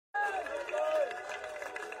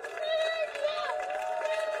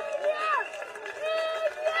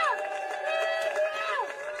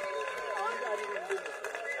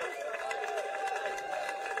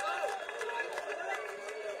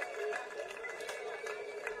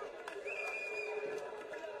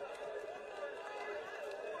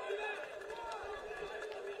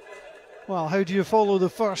Well, how do you follow the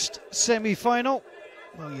first semi-final?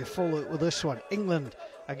 Well, you follow it with this one. England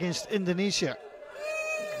against Indonesia.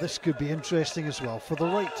 This could be interesting as well. For the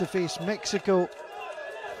right to face Mexico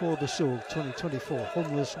for the Seoul 2024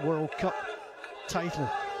 Homeless World Cup title.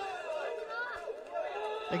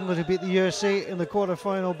 England have beat the USA in the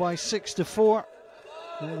quarter-final by 6-4.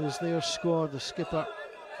 There is their squad, the skipper,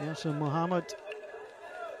 Yasser Mohammed.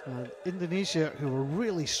 And Indonesia, who were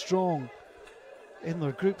really strong in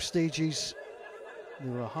their group stages. They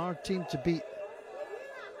were a hard team to beat.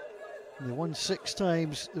 They won 6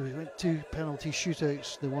 times. They went 2 penalty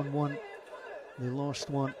shootouts. They won 1. They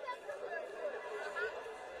lost 1.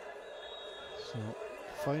 So,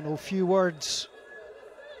 final few words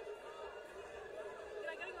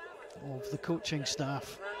of the coaching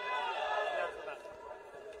staff.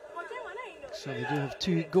 So they do have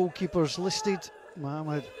 2 goalkeepers listed,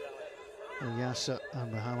 Mohammed Yasser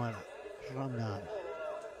and Mohammed Ramdan.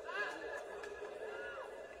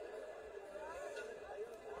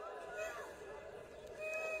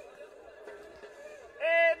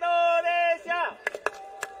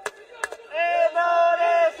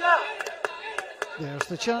 There's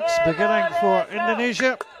the chance beginning for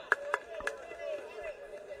Indonesia.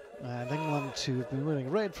 And England, who have been wearing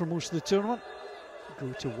red for most of the tournament,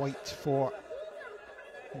 go to white for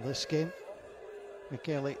this game.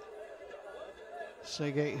 Michele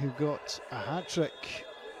Sege, who got a hat-trick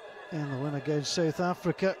in the win against South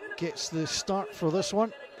Africa, gets the start for this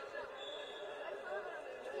one.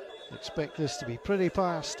 Expect this to be pretty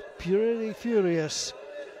fast, pretty furious,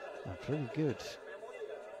 and pretty good.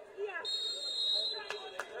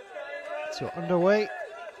 So underway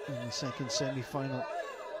in the second semi-final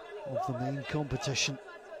of the main competition.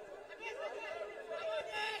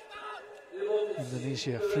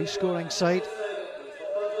 Indonesia, free scoring side.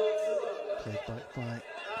 Played back by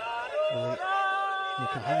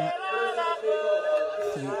Yukahanga.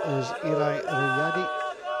 3 is Irai Riyadi.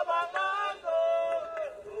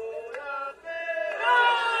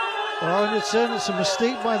 Oh, and it's in, it's a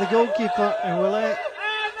mistake by the goalkeeper, and Wille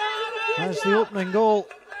has the opening goal.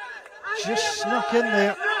 Just snuck in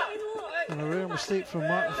there, and a rare mistake from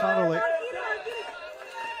Martin Farrelly.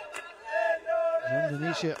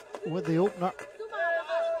 Indonesia with the opener.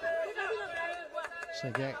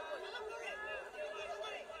 Sege.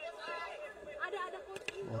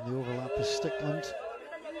 On the overlap is Stickland.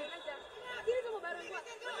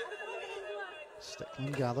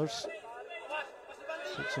 Stickland gathers.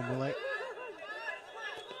 Puts on Wille.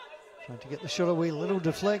 Trying to get the shot away, little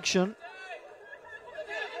deflection.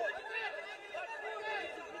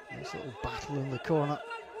 Nice little battle in the corner.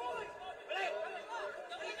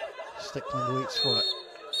 Stickland waits for it.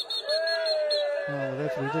 Well, the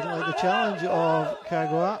referee didn't like the challenge of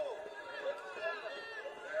Kagawa.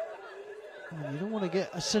 And you don't want to get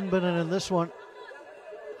a sin bin in this one.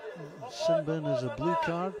 Sin bin is a blue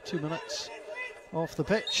card, 2 minutes off the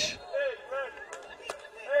pitch.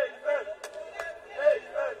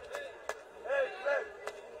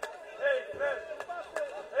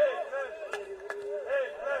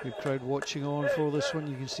 Good crowd watching on for this one.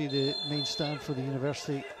 You can see the main stand for the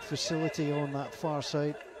university facility on that far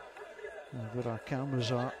side. Where our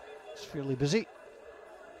cameras are, it's fairly busy.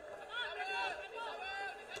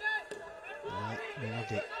 Right,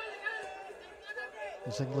 ready.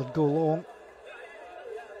 As England go long.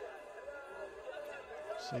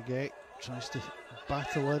 Sege tries to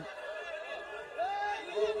battle in.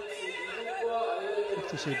 I have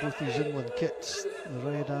to say both these England kits, the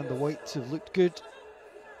red and the white, have looked good.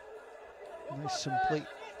 Nice, simply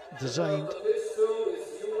designed.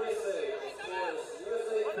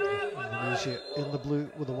 Indonesia in the blue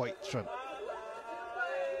with the white trim.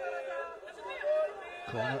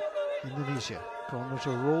 Corner, Indonesia. Corners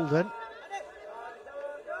are rolled in.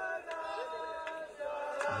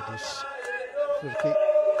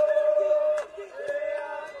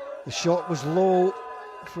 The shot was low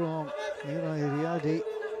from Irai Riyadi.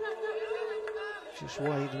 Just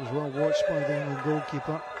wide. It was well watched by the England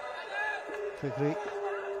goalkeeper. Fikri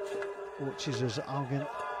watches as Algan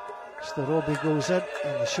Starobi goes in,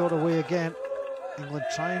 and the shot away again. England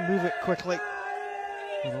try and move it quickly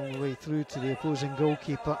and all the way through to the opposing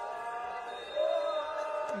goalkeeper.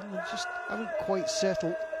 England just haven't quite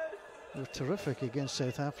settled. They were terrific against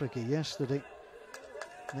South Africa yesterday,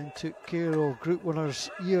 and then took care of group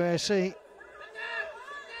winners USA,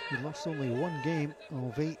 who lost only 1 game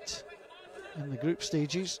of 8 in the group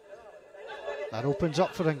stages. That opens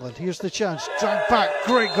up for England. Here's the chance. Dragged back.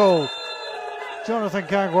 Great goal. Jonathan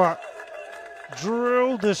Kagawa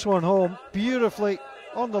drilled this one home beautifully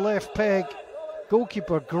on the left peg.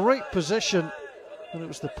 Goalkeeper, great position. And it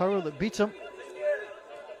was the power that beat him.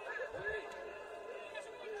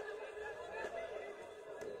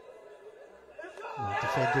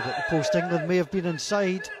 defended at the post. England may have been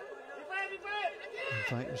inside. In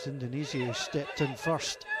fact, it was Indonesia who stepped in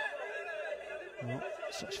first. Well,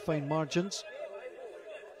 such fine margins.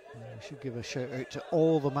 And we should give a shout out to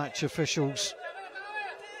all the match officials.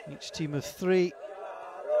 Each team of 3.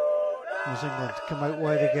 As England come out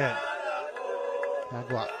wide again.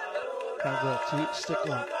 Kagwa to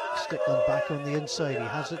Stickland. Stickland back on the inside. He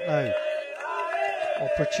has it now.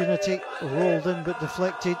 Opportunity rolled in but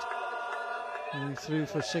deflected. Going through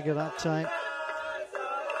for Sigurd that time.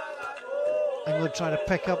 England trying to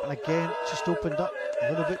pick up, and again just opened up a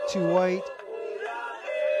little bit too wide.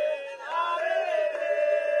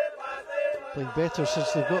 Playing better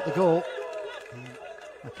since they've got the goal.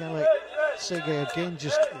 Makele Sege again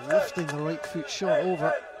just lifting the right foot shot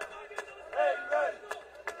over.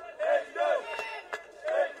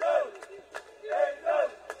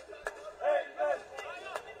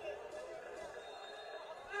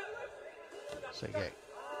 Sege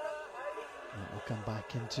will come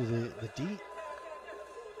back into the D.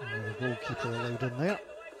 And the goalkeeper allowed in there.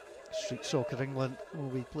 Street Soccer England will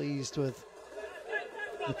be pleased with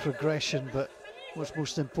the progression, but what's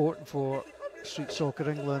most important for Street Soccer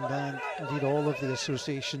England and indeed all of the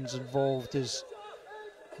associations involved is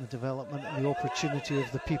the development and the opportunity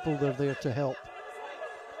of the people they're there to help.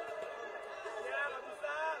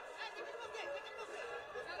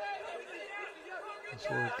 This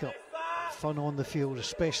World Cup fun on the field,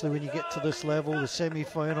 especially when you get to this level, the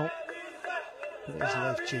semi-final. It is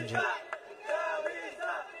life-changing.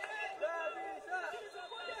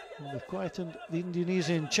 Well, they've quietened the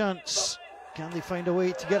Indonesian chance. Can they find a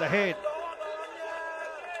way to get ahead?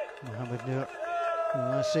 Mohamed Nur,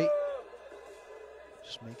 I see.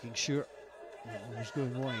 Just making sure that one was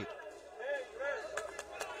going wide.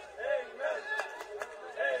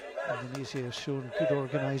 Indonesia has shown good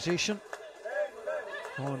organisation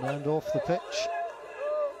on and off the pitch.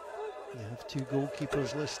 They have 2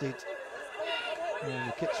 goalkeepers listed. And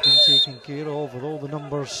the kit's been taken care of with all the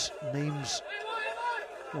numbers, names.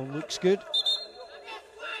 All looks good.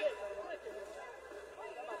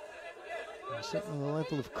 And certainly the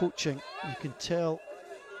level of coaching, you can tell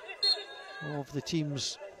of the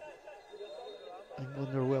teams.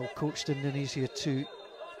 England are well coached, Indonesia too.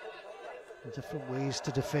 Different ways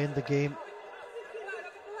to defend the game.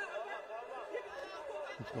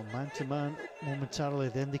 They've gone man to man momentarily,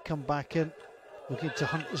 then they come back in, looking to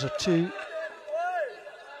hunt as a 2.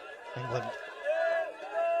 England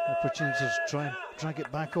opportunities to try and drag it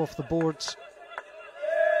back off the boards.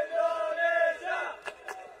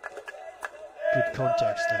 Good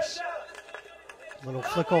contest this. Little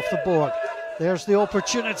flick off the board. There's the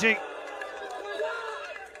opportunity.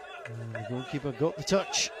 And the goalkeeper got the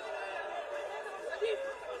touch.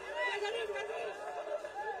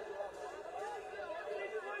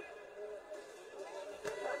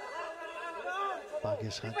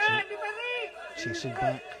 Baggers had to chasing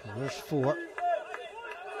back. There's 4.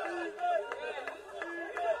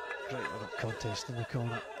 Great little contest in the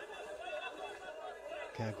corner.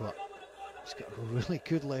 Kagwa. He's got a really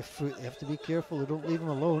good left foot. They have to be careful they don't leave him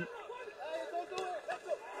alone.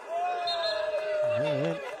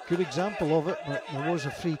 Yeah, good example of it, but there was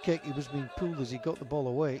a free kick. He was being pulled as he got the ball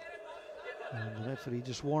away. And the referee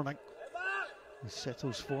just warning. He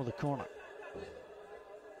settles for the corner.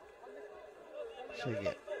 Shaggy.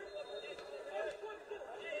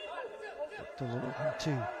 To the one,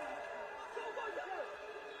 2.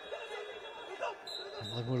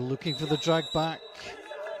 And we're looking for the drag back.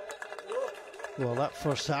 Well, that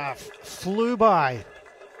first half flew by.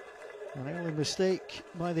 An early mistake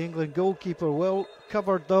by the England goalkeeper, well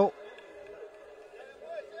covered though.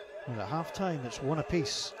 And at half time it's 1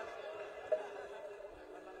 apiece.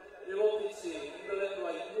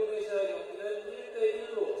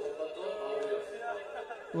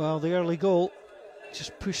 Well, the early goal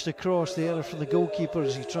just pushed across the error from the goalkeeper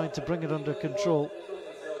as he tried to bring it under control.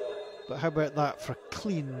 But how about that for a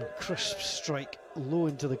clean, crisp strike low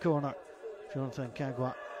into the corner? Jonathan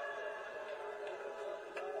Kagwa.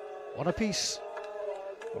 1 apiece.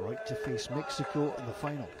 Right to face Mexico in the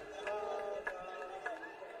final.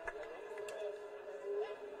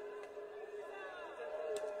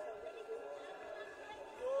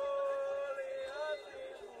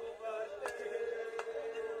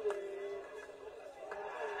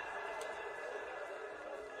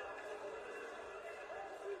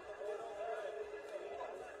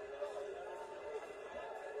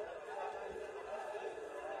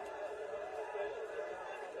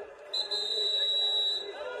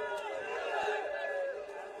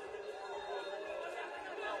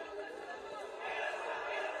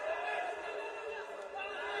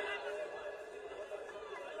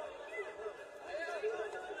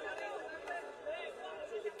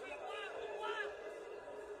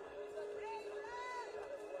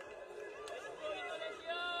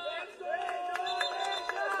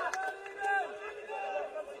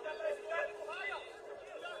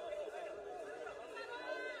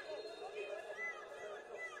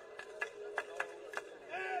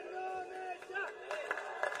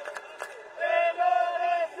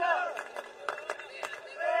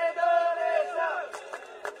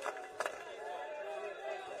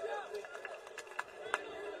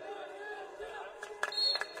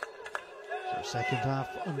 Second half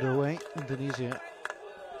underway. Indonesia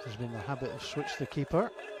has been the habit of switch the keeper.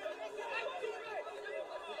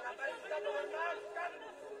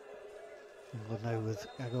 England now with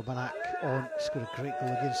Banak on. Scored a great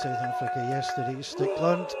goal against South Africa yesterday.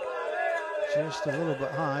 Stickland just a little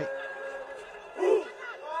bit high.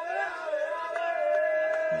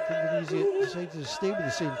 Indonesia decided to stay with the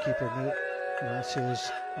same keeper now. Hasil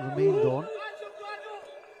has remained on.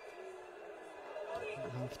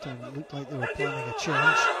 Half time it looked like they were planning a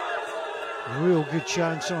change. Real good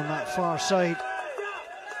chance on that far side.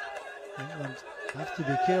 England have to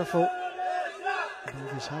be careful.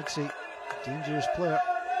 Hasil, dangerous player.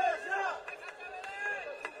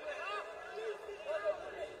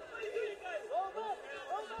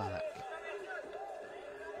 Barak.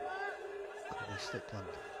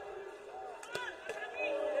 Stickland.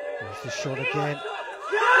 There's the shot again.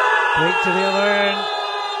 Break to the other end.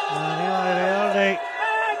 And Eli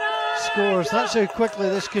scores. That's how quickly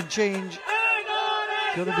this can change.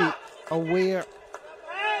 Got to be aware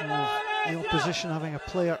of the opposition having a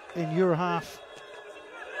player in your half.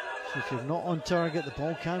 So if you're not on target, the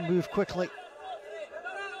ball can move quickly.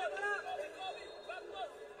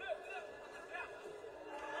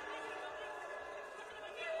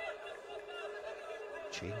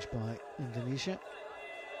 Change by Indonesia.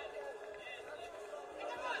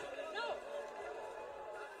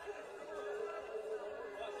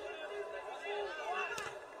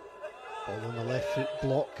 Ball on the left foot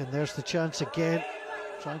block, and there's the chance again.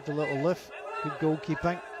 Tried the little lift. Good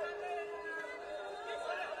goalkeeping.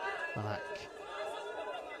 Banak.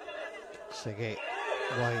 Sege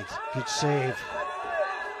wide. Good save.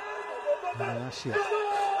 Indonesia.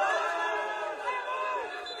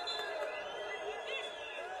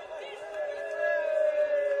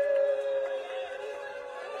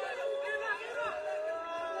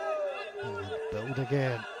 Build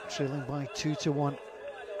again, trailing by 2-1.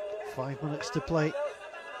 5 minutes to play.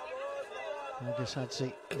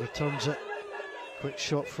 Hasil returns it. Quick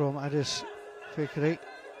shot from Adis Fikri.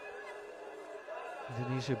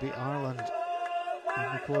 Indonesia beat Ireland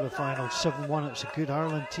in the quarter-final 7-1. It's a good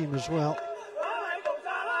Ireland team as well.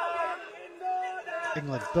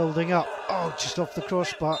 England building up. Oh, just off the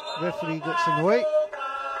crossbar. Referee gets in the way.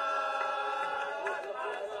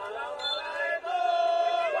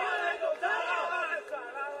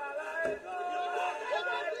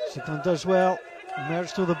 Stickland does well,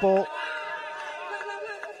 emerged to the ball.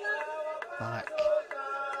 Back.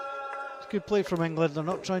 It's good play from England, they're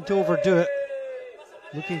not trying to overdo it.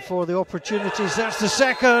 Looking for the opportunities, that's the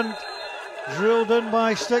second! Drilled in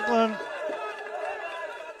by Stickland.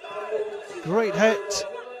 Great hit.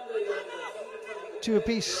 2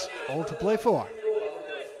 apiece, all to play for.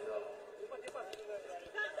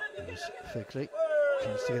 Here's Fikri,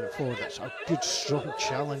 chance to get it forward. That's a good strong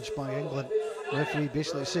challenge by England. Referee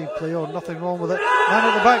basically saying play on, nothing wrong with it. Man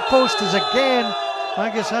at the back post is again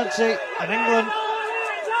Hasil, and England,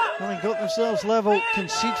 having got themselves level,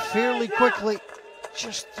 concede fairly quickly,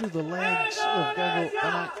 just through the legs of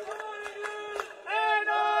Banak.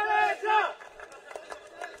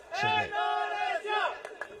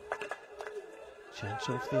 Chance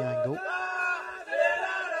off the angle.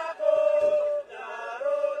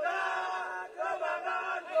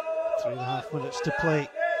 Three and a half minutes to play.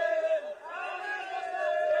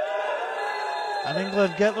 And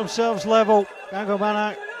England get themselves level.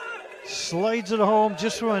 Banak slides it home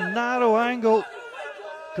just from a narrow angle.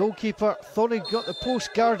 Goalkeeper thought he'd got the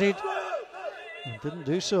post guarded and didn't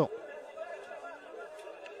do so.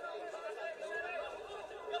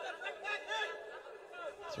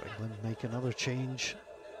 So England make another change.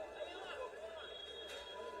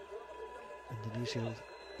 Indonesia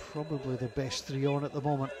probably the best 3 on at the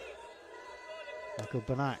moment.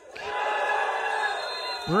 Banak.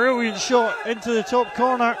 Brilliant shot into the top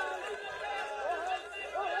corner.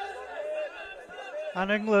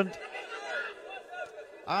 And England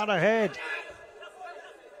are ahead.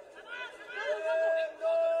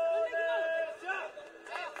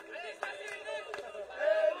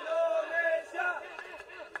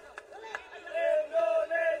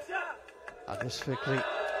 Adis Fikri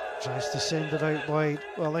tries to send it out wide.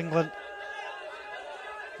 Well, England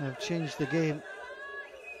have changed the game.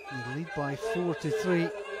 You lead by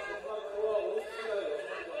 4-3.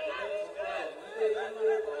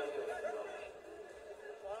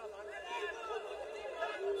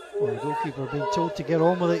 Well, the goalkeeper being told to get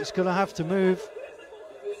on with it, he's going to have to move.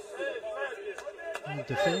 And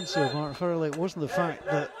defensive, Mark Furley, it wasn't the fact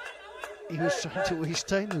that he was trying to waste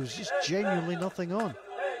time, there was just genuinely nothing on.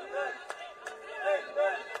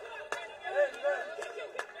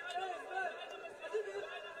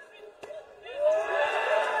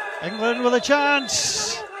 England with a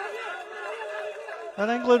chance. And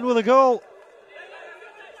England with a goal.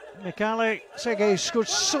 Mikhail Sergei scored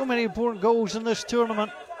so many important goals in this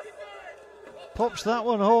tournament. Pops that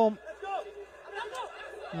one home.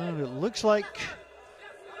 And it looks like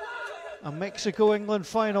a Mexico-England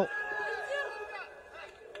final.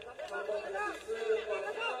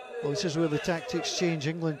 Well, this is where the tactics change.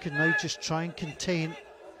 England can now just try and contain,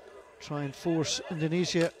 try and force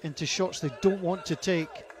Indonesia into shots they don't want to take.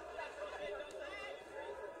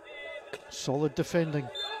 Solid defending.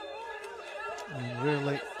 And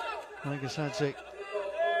really, Nagasatze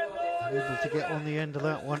able to get on the end of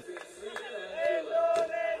that one.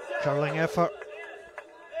 Curling effort.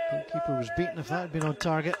 Goalkeeper was beaten if that had been on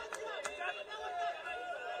target.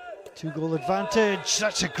 2-goal advantage.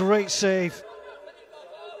 That's a great save.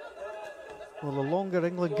 Well, the longer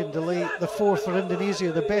England can delay the fourth for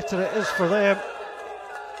Indonesia, the better it is for them.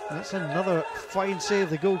 That's another fine save.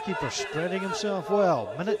 The goalkeeper spreading himself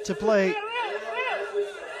well. Minute to play.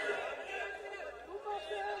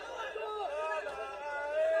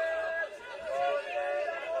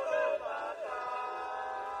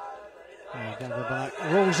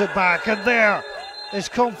 Rolls it back, and there is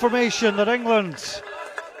confirmation that England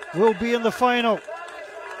will be in the final.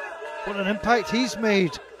 What an impact he's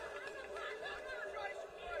made.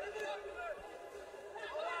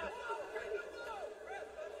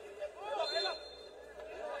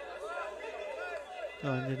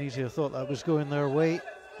 Indonesia thought that was going their way,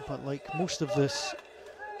 but like most of this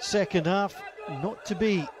second half, not to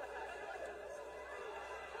be.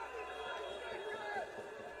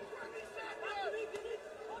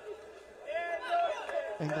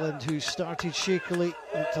 England, who started shakily,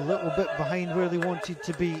 looked a little bit behind where they wanted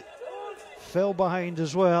to be, fell behind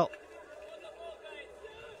as well.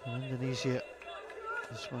 And Indonesia,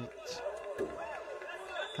 despite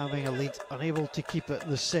having a lead, unable to keep it.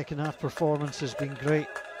 The second half performance has been great.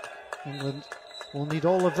 England will need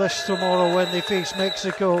all of this tomorrow when they face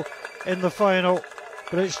Mexico in the final.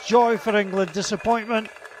 But it's joy for England, disappointment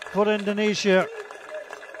for Indonesia.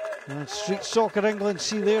 And Street Soccer England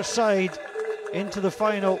see their side into the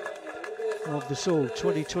final of the Seoul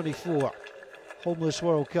 2024 Homeless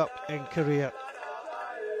World Cup in Korea.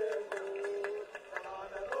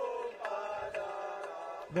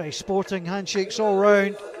 Very sporting handshakes all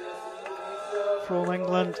round from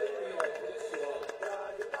England.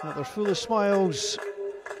 But they're full of smiles.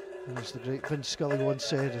 And as the great Vince Scully once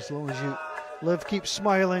said, as long as you live, keep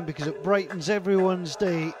smiling, because it brightens everyone's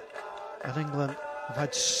day. And England have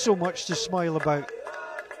had so much to smile about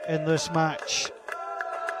in this match.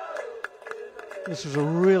 This was a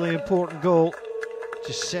really important goal.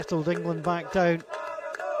 Just settled England back down.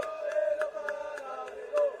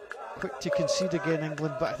 Quick to concede again,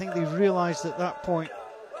 England, but I think they realised at that point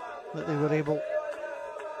that they were able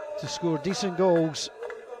to score decent goals,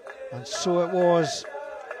 and so it was.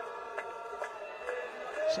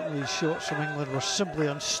 Some of these shots from England were simply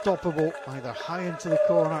unstoppable, either high into the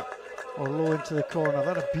corner or low into the corner.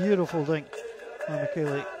 That a beautiful dink by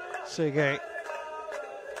Mikhail Sergei.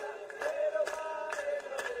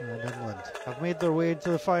 And England have made their way into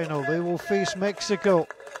the final. They will face Mexico.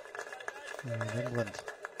 And England,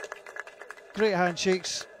 great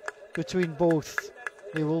handshakes between both.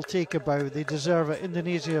 They will take a bow. They deserve it.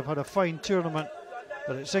 Indonesia have had a fine tournament,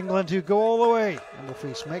 but it's England who go all the way and will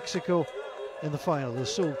face Mexico in the final of the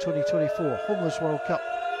Seoul 2024 Homeless World Cup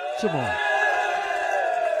tomorrow.